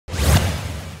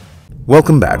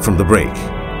Welcome back from the break.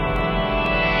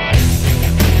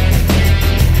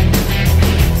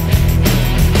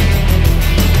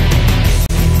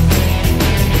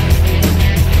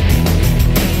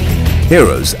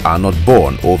 Heroes are not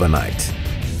born overnight.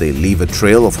 They leave a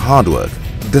trail of hard work,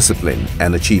 discipline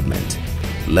and achievement.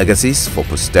 Legacies for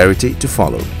posterity to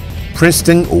follow.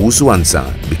 Princeton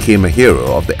Owusu-Ansah became a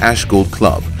hero of the Ash Gold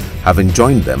Club, having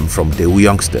joined them from Daewoo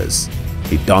youngsters.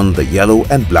 He donned the yellow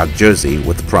and black jersey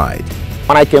with pride.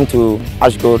 When I came to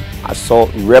Ash Gold, I saw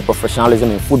real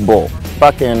professionalism in football.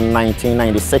 Back in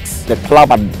 1996, the club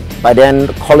had by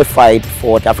then qualified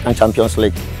for the African Champions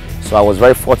League. So I was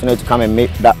very fortunate to come and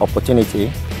make that opportunity.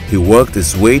 He worked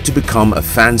his way to become a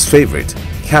fan's favorite,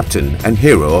 captain and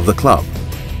hero of the club.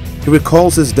 He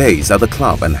recalls his days at the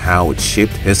club and how it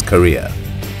shaped his career.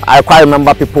 I quite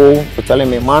remember people telling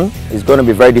me, man, it's going to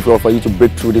be very difficult for you to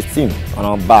break through this team.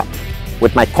 But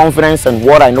with my confidence and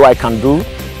what I know I can do,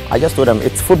 I just told them,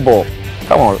 it's football.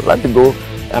 Come on, let me go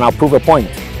and I'll prove a point.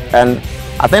 And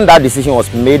I think that decision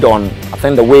was made on,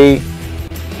 the way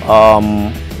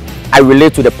I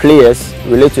relate to the players,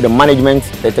 relate to the management,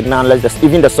 the technologists,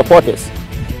 even the supporters,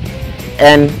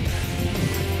 and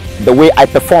the way I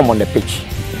perform on the pitch.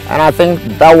 And I think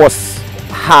that was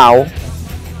how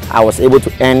I was able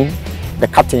to earn the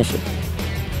captainship.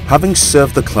 Having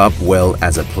served the club well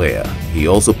as a player, he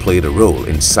also played a role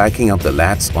in psyching up the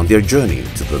lads on their journey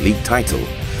to the league title,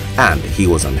 and he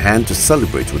was on hand to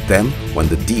celebrate with them when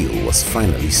the deal was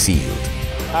finally sealed.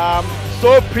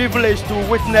 So privileged to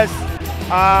witness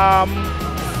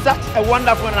such a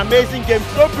wonderful and amazing game.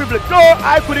 So privileged. Though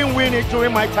I couldn't win it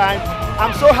during my time,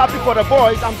 I'm so happy for the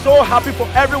boys. I'm so happy for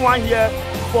everyone here,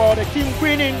 for the team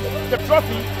winning the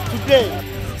trophy today.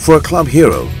 For a club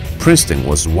hero, Princeton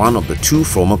was one of the two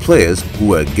former players who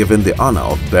were given the honor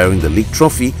of bearing the league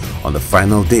trophy on the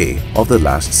final day of the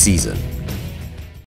last season.